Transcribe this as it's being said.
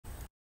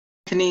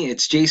Anthony,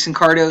 it's Jason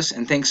Kardos,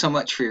 and thanks so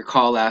much for your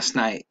call last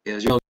night. It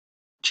was real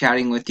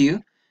chatting with you.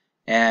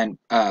 And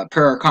per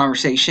our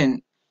conversation,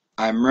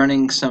 I'm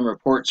running some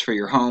reports for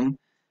your home.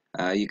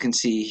 You can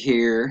see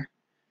here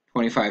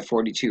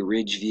 2542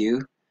 Ridge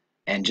View.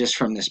 And just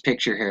from this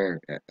picture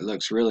here, it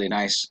looks really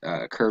nice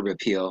curb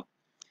appeal.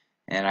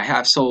 And I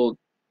have sold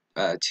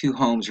two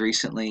homes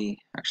recently,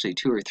 actually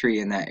two or three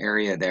in that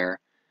area there.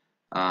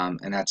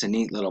 And that's a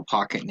neat little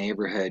pocket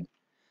neighborhood.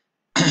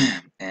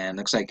 And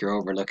looks like you're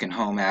overlooking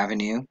Home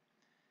Avenue.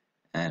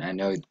 And I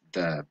know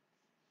the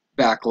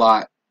back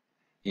lot,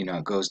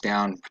 it goes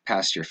down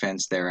past your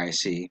fence there, I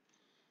see.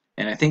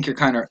 And I think you're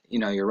kind of,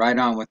 you're right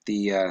on with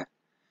the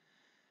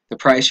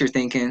price you're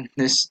thinking.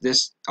 This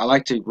I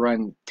like to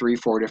run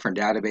 3-4 different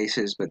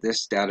databases, but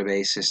this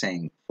database is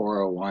saying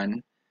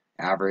 401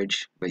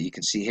 average, but you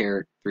can see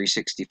here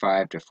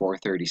 365 to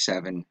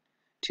 437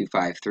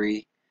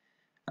 253.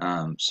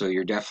 So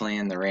you're definitely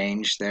in the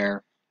range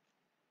there.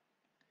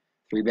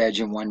 3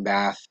 bedroom, 1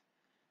 bath,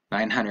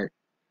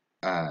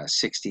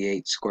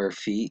 968 square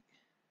feet,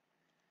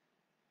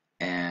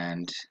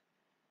 and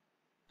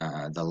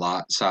the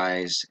lot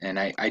size. And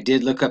I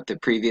did look up the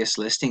previous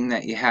listing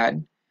that you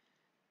had,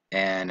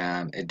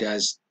 and it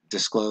does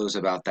disclose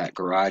about that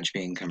garage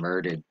being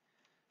converted.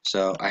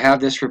 So I have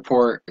this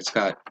report. It's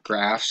got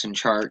graphs and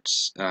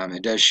charts.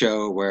 It does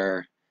show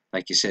where,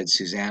 like you said,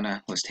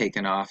 Susanna was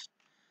taken off.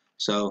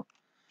 So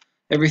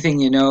everything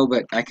you know,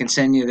 but I can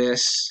send you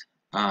this,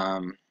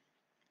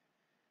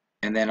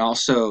 and then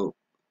also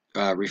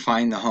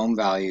refine the home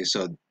value.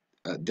 So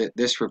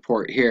this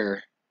report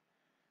here,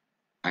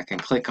 I can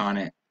click on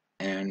it,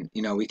 and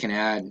we can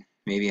add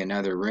maybe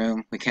another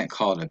room. We can't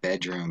call it a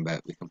bedroom,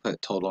 but we can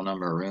put total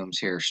number of rooms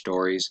here,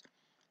 stories.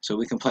 So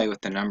we can play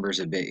with the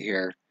numbers a bit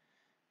here.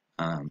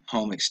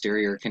 Home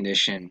exterior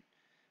condition,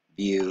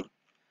 view.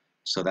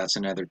 So that's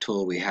another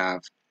tool we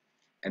have.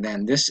 And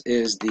then this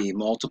is the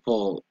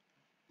multiple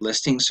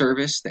listing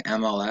service, the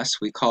MLS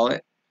we call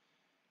it.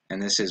 And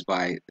this is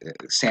by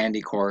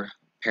Sandy Core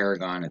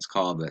Paragon, it's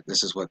called, but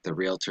this is what the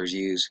realtors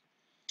use.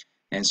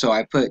 And so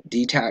I put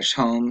detached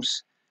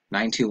homes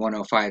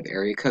 92105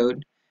 area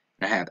code,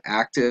 and I have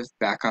active,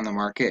 back on the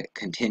market,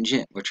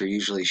 contingent, which are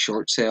usually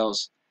short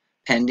sales,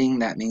 pending,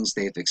 that means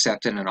they've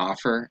accepted an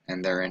offer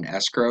and they're in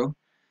escrow,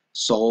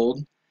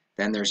 sold,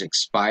 then there's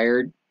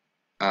expired,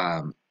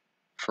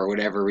 for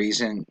whatever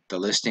reason the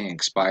listing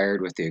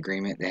expired with the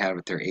agreement they had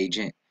with their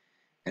agent,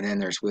 and then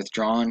there's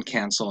withdrawn,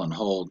 cancel, and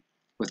hold.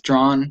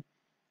 Withdrawn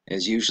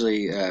is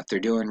usually if they're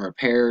doing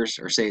repairs,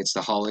 or say it's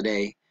the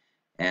holiday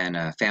and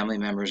family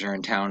members are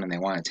in town and they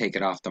want to take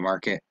it off the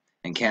market.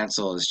 And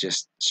cancel is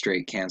just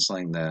straight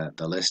canceling the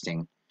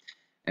listing.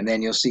 And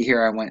then you'll see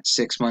here I went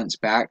 6 months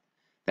back.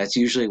 That's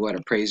usually what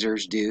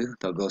appraisers do.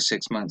 They'll go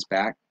 6 months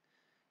back.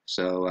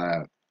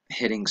 So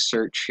hitting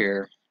search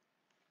here,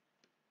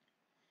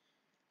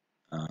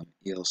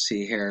 you'll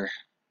see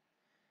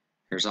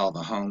here's all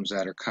the homes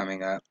that are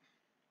coming up.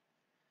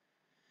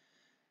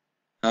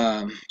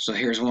 So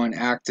here's one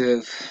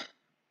active,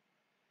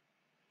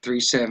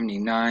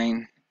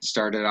 379,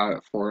 started out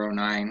at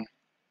 409.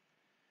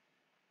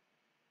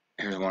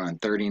 Here's one on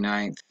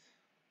 39th.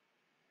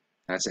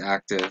 That's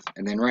active.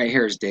 And then right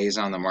here is days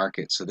on the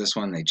market. So this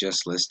one they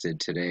just listed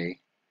today.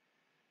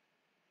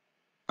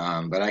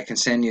 But I can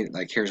send you,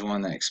 like, here's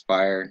one that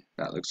expired.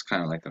 That looks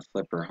kind of like a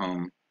flipper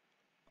home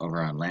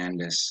over on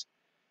Landis.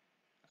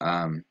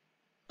 But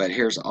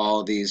here's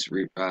all these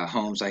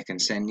homes I can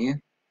send you.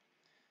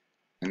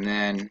 And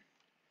then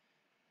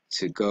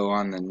to go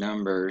on the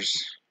numbers,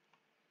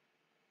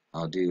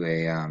 I'll do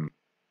an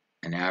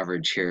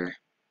average here.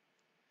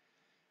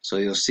 So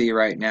you'll see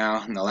right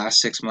now in the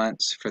last 6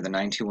 months for the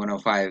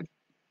 92105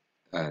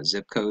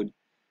 zip code,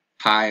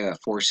 high of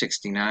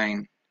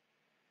 469,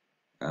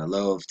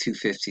 low of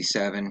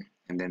 257,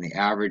 and then the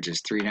average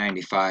is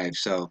 395.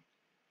 So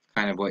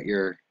kind of what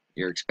you're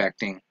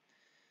expecting.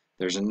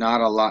 There's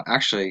not a lot,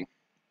 actually.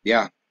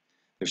 Yeah,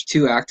 there's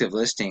 2 active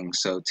listings,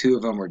 so 2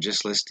 of them were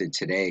just listed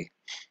today.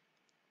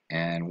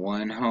 And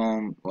one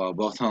home, well,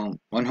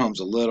 one home's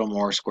a little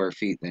more square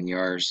feet than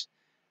yours.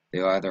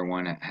 The other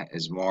one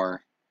is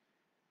more,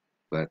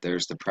 but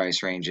there's the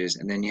price ranges.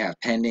 And then you have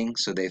pending,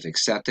 so they've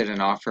accepted an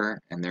offer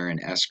and they're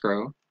in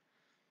escrow.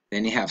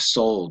 Then you have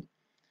sold.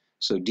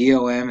 So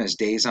DOM is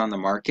days on the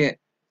market.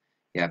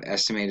 You have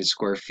estimated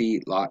square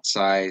feet, lot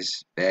size,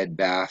 bed,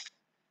 bath.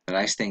 The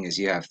nice thing is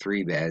you have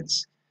 3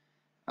 beds.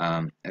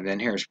 And then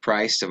here's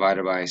price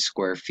divided by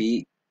square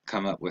feet.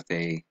 Come up with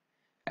a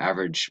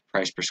average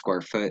price per square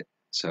foot.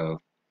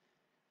 So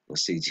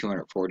let's see,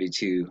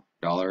 $242.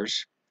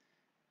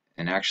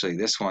 And actually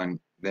this one,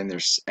 then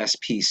there's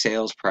SP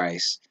sales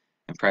price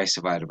and price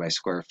divided by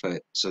square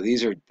foot. So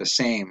these are the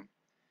same.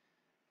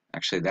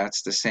 Actually,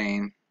 that's the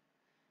same.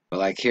 But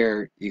like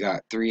here, you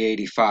got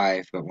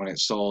 385, but when it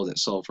sold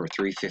for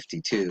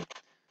 352.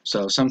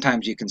 So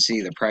sometimes you can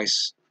see the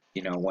price,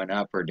 went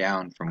up or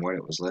down from what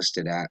it was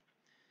listed at.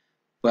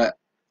 But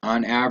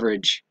on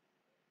average,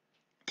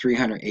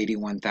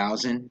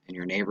 381,000 in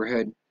your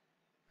neighborhood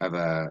of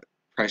a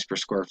price per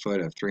square foot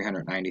of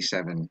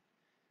 397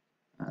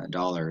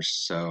 dollars.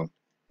 So,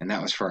 and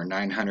that was for a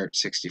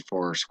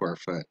 964 square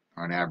foot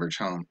on average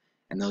home,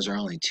 and those are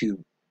only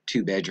two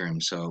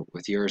bedrooms. So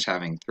with yours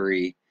having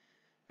three,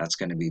 that's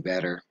going to be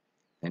better.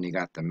 Then you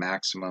got the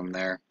maximum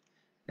there.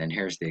 Then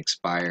here's the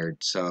expired.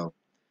 So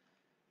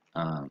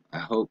I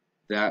hope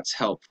that's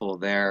helpful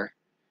there.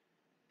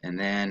 And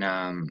then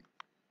I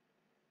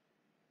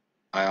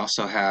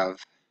also have,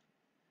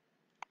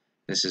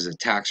 this is a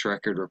tax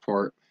record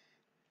report.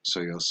 So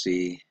you'll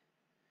see,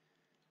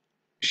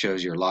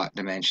 shows your lot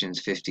dimensions,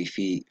 50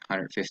 feet,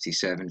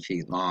 157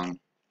 feet long.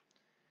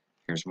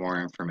 Here's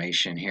more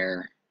information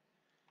here.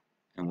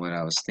 And what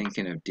I was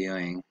thinking of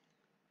doing,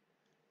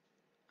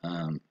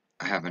 I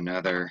have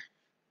another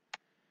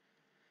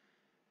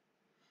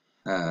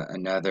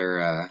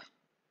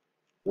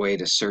way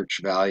to search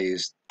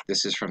values.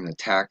 This is from the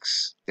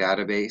tax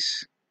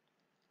database.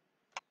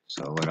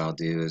 So what I'll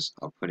do is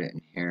I'll put it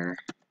in here,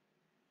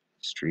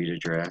 street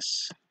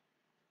address.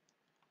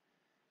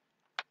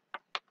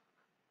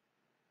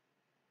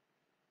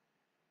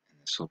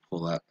 And this will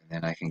pull up, and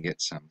then I can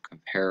get some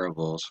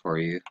comparables for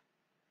you.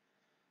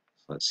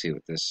 So let's see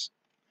what this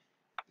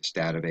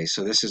database.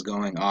 So this is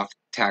going off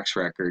tax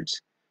records.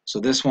 So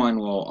this one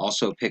will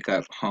also pick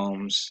up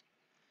homes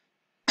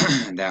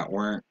that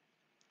weren't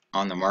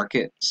on the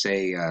market.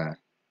 Say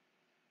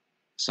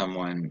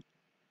someone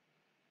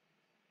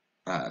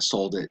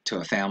sold it to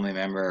a family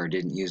member or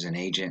didn't use an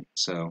agent.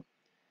 So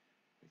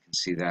we can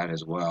see that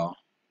as well.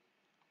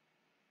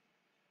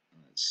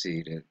 Let's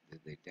see, did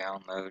they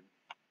download?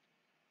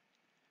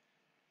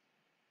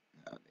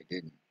 No, they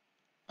didn't.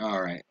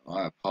 All right, well,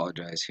 I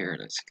apologize here.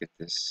 Let's get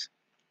this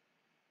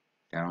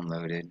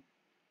downloaded.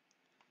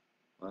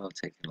 Well,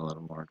 taking a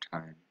little more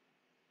time.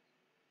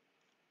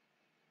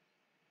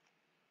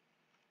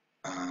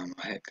 I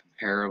hit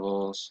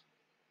comparables.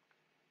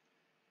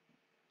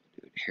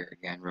 Do it here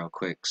again real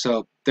quick.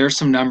 So there's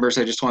some numbers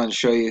I just wanted to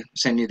show you,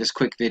 send you this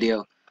quick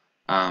video.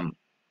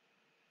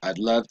 I'd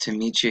love to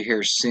meet you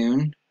here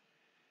soon.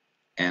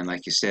 And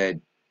like you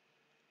said,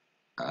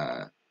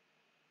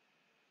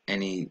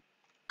 any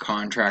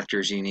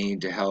contractors you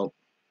need to help.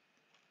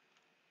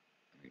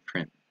 Let me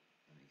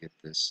get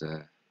this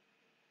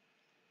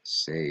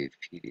save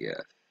PDF. Is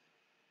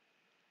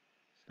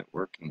it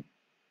working?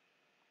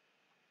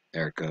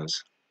 There it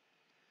goes.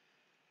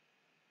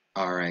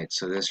 All right,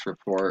 so this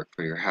report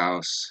for your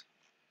house,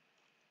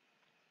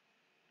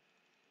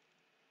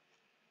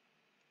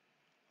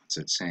 what's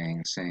it saying?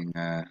 It's saying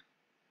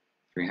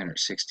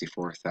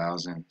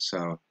 364,000.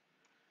 So,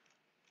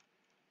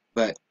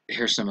 but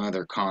here's some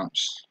other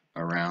comps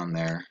around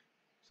there,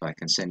 so I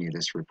can send you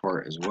this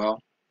report as well.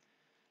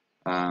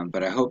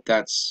 But I hope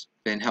that's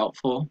been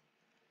helpful,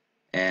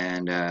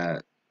 and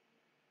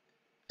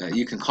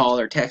you can call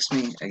or text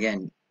me.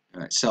 Again,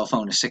 cell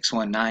phone is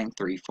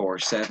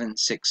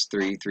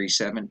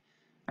 619-347-6337.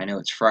 I know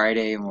it's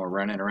Friday and we're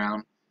running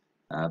around,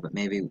 but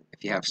maybe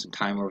if you have some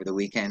time over the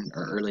weekend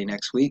or early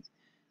next week,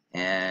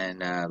 and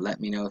let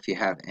me know if you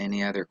have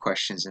any other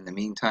questions in the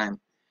meantime.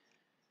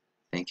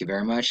 Thank you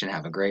very much and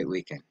have a great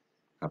weekend.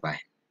 Bye-bye.